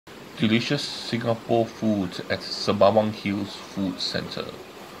delicious Singapore food at Sembawang Hills Food Centre.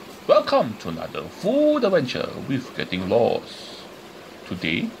 Welcome to another food adventure with Getting Lost.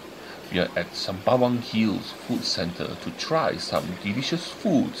 Today, we are at Sembawang Hills Food Centre to try some delicious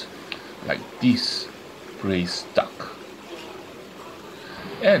foods like this braised duck.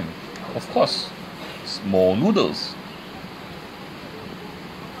 And, of course, small noodles.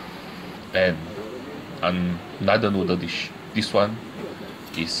 And another noodle dish. This one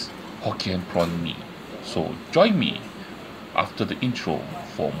is Hokkien prawn mee. So join me after the intro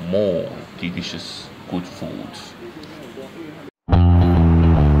for more delicious good food.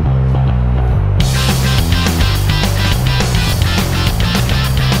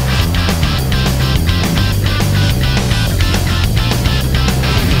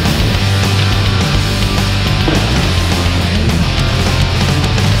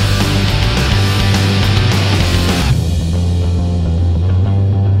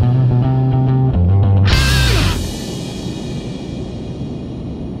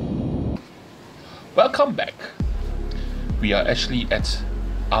 Welcome back. We are actually at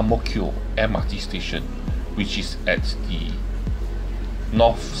Ang Mo Kio MRT station, which is at the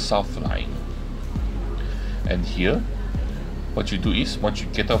north-south line. And here, what you do is, once you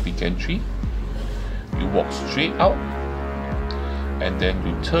get out of the gantry, you walk straight out and then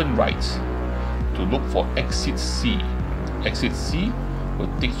you turn right to look for exit C. Exit C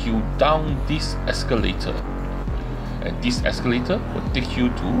will take you down this escalator, and this escalator will take you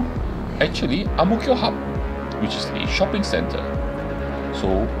to actually Ang Mo Kio Hub, which is a shopping center.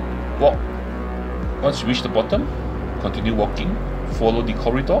 So walk. Once you reach the bottom, continue walking, follow the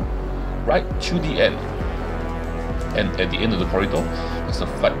corridor right to the end. And at the end of the corridor,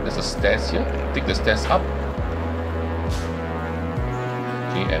 there's a stairs here. Take the stairs up.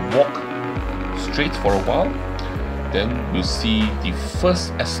 Okay, and walk straight for a while. Then you'll see the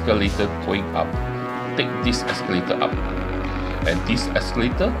first escalator going up. Take this escalator up. And this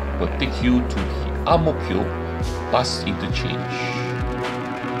escalator will take you to the Ang Mo Kio bus interchange.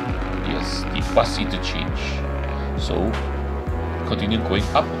 Yes, the bus interchange. So continue going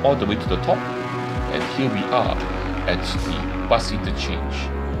up all the way to the top, and here we are at the bus interchange.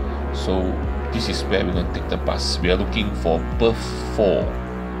 So this is where we're going to take the bus. We are looking for berth 4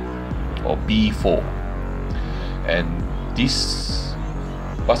 or B4, and this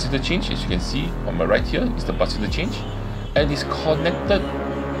bus interchange, as you can see on my right here, is the bus interchange, and is connected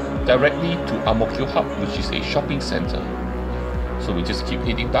directly to Ang Mo Kio Hub, which is a shopping center. So we just keep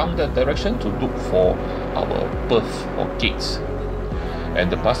heading down that direction to look for our berth or gates. And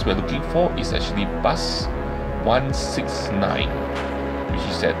the bus we're looking for is actually bus 169, which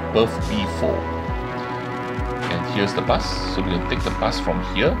is at berth B4. And here's the bus. So we're going to take the bus from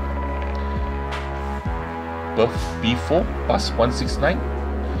here, berth B4, bus 169.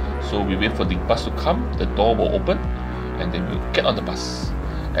 So we wait for the bus to come, the door will open, and then we'll get on the bus,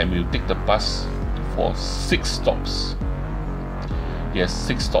 and we'll take the bus for 6 stops. Yes,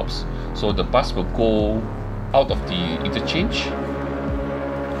 6 stops. So the bus will go out of the interchange.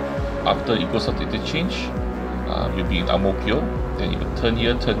 After it goes out of the interchange, you'll be in Ang Mo Kio. Then you will turn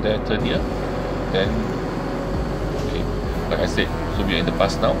here, turn there, turn here. Then, okay, like I said, so we are in the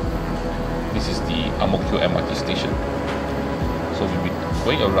bus now. This is the Ang Mo Kio MRT station. So we'll be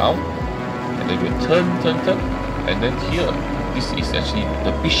going around, and then we'll turn. And then here, this is actually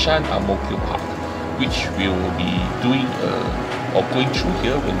the Bishan Ang Mo Kio Park, which we will be doing or going through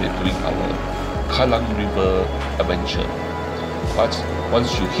here when we're doing our Kallang River adventure. But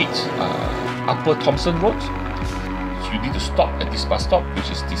once you hit Upper Thomson Road, you need to stop at this bus stop,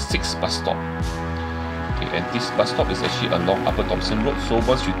 which is the 6th bus stop. Okay, and this bus stop is actually along Upper Thomson Road. So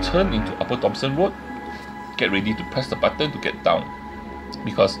once you turn into Upper Thomson Road, get ready to press the button to get down,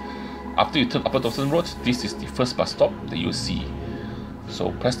 because after you turn Upper Thomson Road, this is the first bus stop that you'll see.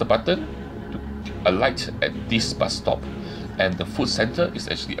 So press the button to alight at this bus stop, and the food center is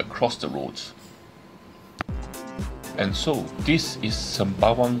actually across the road. And so this is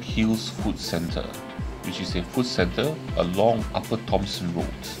Sembawang Hills Food Centre, which is a food center along Upper Thomson Road.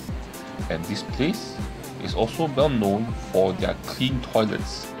 And this place is also well known for their clean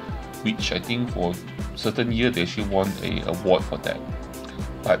toilets, which I think for certain year they actually won an award for that.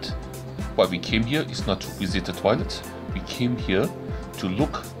 But what we came here is not to visit the toilet. We came here to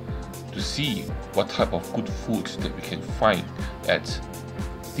look, to see what type of good food that we can find at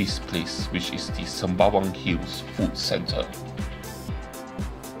this place, which is the Sembawang Hills Food Centre.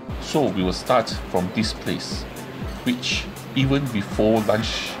 So we will start from this place, which even before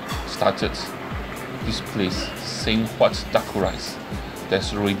lunch started, this place, Seng Huat Duck Rice,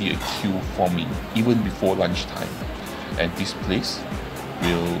 there's already a queue forming even before lunchtime. And this place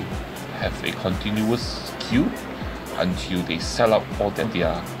will have a continuous queue until they sell out all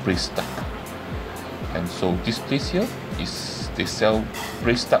their braised duck. And so this place here is they sell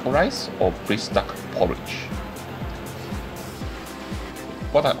braised duck rice or braised duck porridge.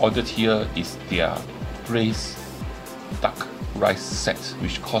 What I ordered here is their braised duck rice set,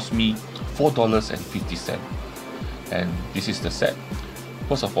 which cost me $4.50. And this is the set.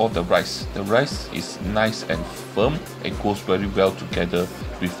 First of all, the rice. The rice is nice and firm. It goes very well together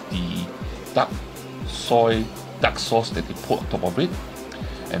with the soy duck sauce that they put on top of it.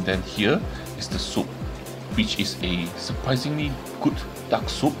 And then here is the soup, which is a surprisingly good duck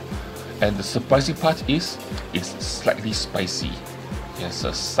soup. And the surprising part is it's slightly spicy. Yes,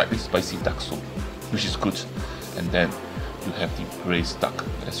 a slightly spicy duck soup, which is good. And then you have the braised duck.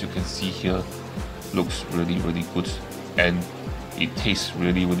 As you can see here, looks really good, and it tastes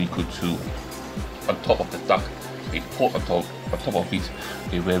really good too. On top of the duck, they put on top of it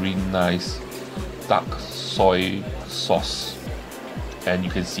a very nice duck soy sauce. And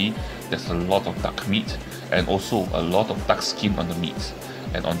you can see there's a lot of duck meat and also a lot of duck skin on the meat.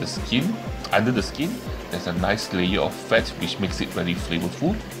 And on the skin, under the skin, there's a nice layer of fat which makes it very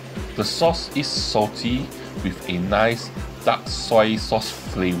flavorful. The sauce is salty with a nice duck soy sauce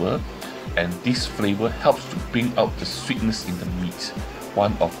flavor, and this flavor helps to bring out the sweetness in the meat.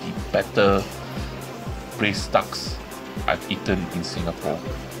 One of the better braised ducks I've eaten in Singapore.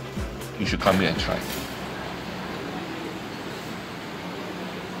 You should come here and try.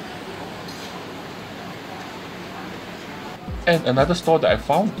 And another store that I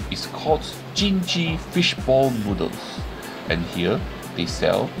found is called Jing Ji Fishball Noodles, and here they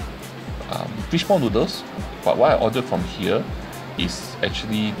sell fishball noodles. But what I ordered from here is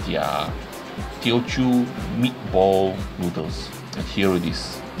actually their Teochew meatball noodles, and here it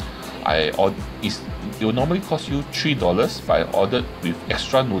is. It will normally cost you $3, but I ordered with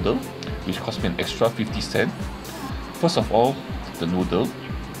extra noodle, which cost me an extra 50 cents. First of all, the noodle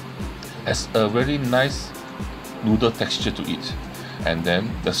has a very nice noodle texture to it, and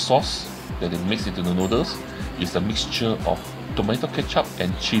then the sauce that they mix into the noodles is a mixture of tomato ketchup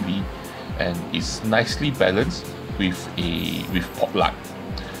and chili, and it's nicely balanced with pork lard,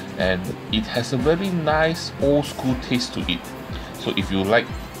 and it has a very nice old school taste to it. So if you like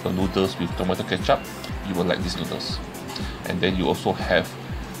the noodles with tomato ketchup, you will like these noodles. And then you also have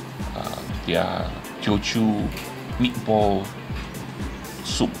their Teochew meatball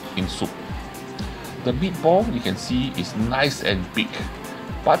soup. The meatball, you can see, is nice and big,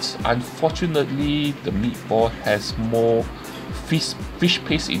 but unfortunately the meatball has more fish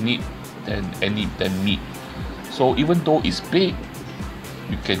paste in it than meat. So even though it's big,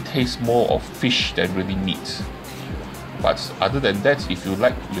 you can taste more of fish than really meat. But other than that, if you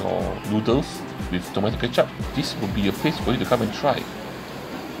like your noodles with tomato ketchup, this will be a place for you to come and try.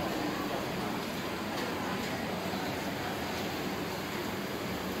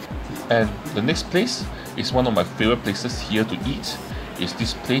 And the next place is one of my favorite places here to eat. Is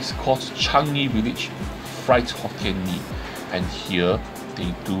this place called Changi Village Fried Hokkien Mee, and here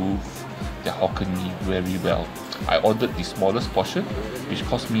they do their Hokkien Mee very well. I ordered the smallest portion, which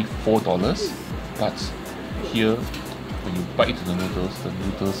cost me $4, but here when you bite into the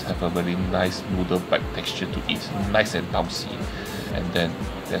noodles have a very nice noodle bite texture to it, nice and bouncy. And then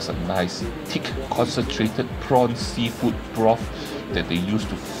there's a nice thick concentrated prawn seafood broth that they use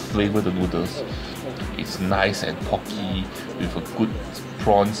to flavor the noodles. It's nice and porky with a good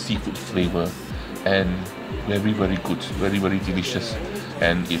prawn seafood flavor, and very good, very delicious.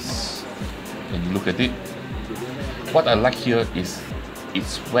 And when you look at it, what I like here is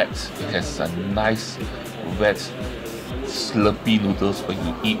it's wet. It has a nice wet slurpy noodles when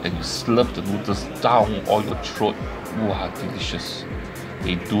you eat, and you slurp the noodles down all your throat. Wow, delicious.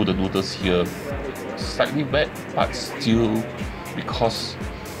 They do the noodles here slightly wet, but still, because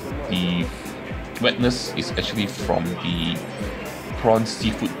the wetness is actually from the prawn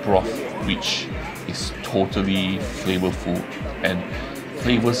seafood broth, which is totally flavorful and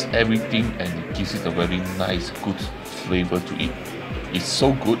flavors everything, and it gives it a very nice good flavor to it. It's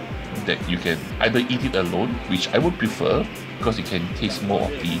so good that you can either eat it alone, which I would prefer because you can taste more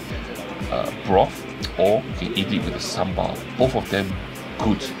of the broth, or you can eat it with the sambal. Both of them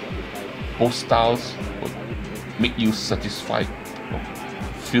good. Both styles will make you satisfied,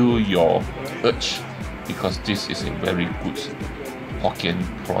 fill your urge, because this is a very good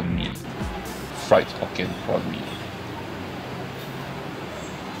Hokkien prawn mee, fried Hokkien prawn mee.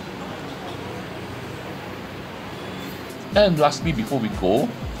 And lastly, before we go,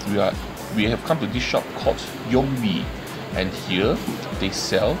 we have come to this shop called Yong, and here they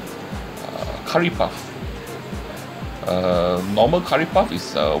sell curry puff. Normal curry puff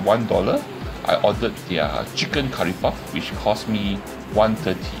is $1. I ordered their chicken curry puff, which cost me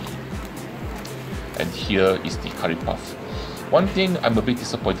 $1.30. And here is the curry puff. One thing I'm a bit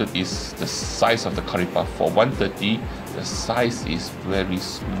disappointed is the size of the curry puff. For $1.30, the size is very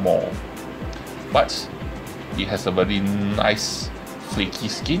small, but it has a very nice flaky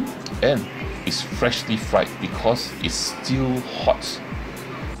skin and it's freshly fried because it's still hot.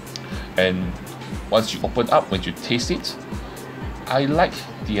 And once you open up, when you taste it, I like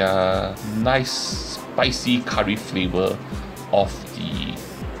the nice spicy curry flavor of the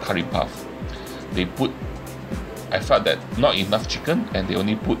curry puff. I felt that not enough chicken, and they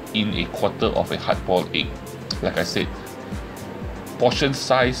only put in a quarter of a hard-boiled egg. Like I said, portion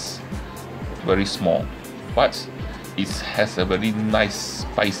size very small, but it has a very nice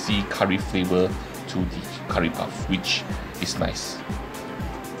spicy curry flavor to the curry puff, which is nice.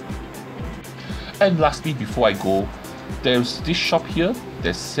 And lastly, before I go, there's this shop here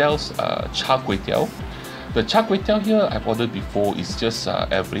that sells char kway teow. The char kway teow here I've ordered before is just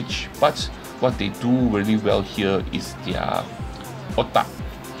average, but what they do really well here is their otak.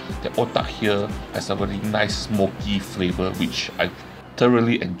 The otak here has a very nice smoky flavor, which I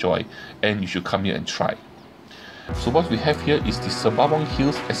thoroughly enjoy, and you should come here and try. So what we have here is the Sembawang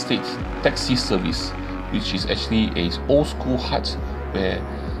Hills Estate taxi service, which is actually a old school hut where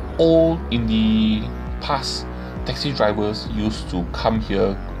all in the past taxi drivers used to come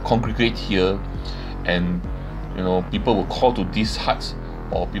here, congregate here, and people will call to this hut,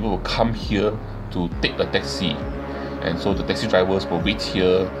 or people will come here to take the taxi. And so the taxi drivers will wait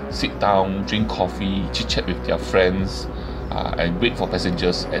here, sit down, drink coffee, chit chat with their friends, and wait for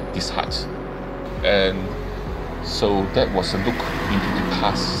passengers at this hut. And so that was a look into the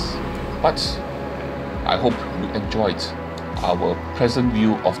past, but I hope you enjoyed our present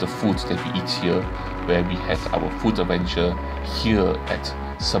view of the food that we eat here, where we had our food adventure here at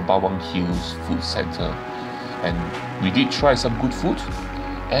Sembawang Hills Food Centre. And we did try some good food,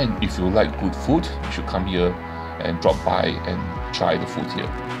 and if you like good food, you should come here and drop by and try the food here.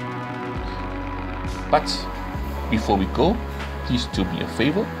 But before we go, please do me a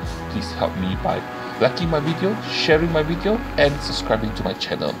favor. Please help me by liking my video, sharing my video, and subscribing to my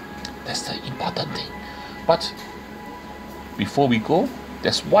channel. That's the important thing. But before we go,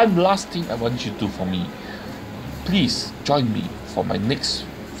 there's one last thing I want you to do for me. Please join me for my next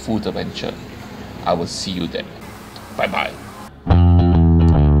food adventure. I will see you there. Bye bye.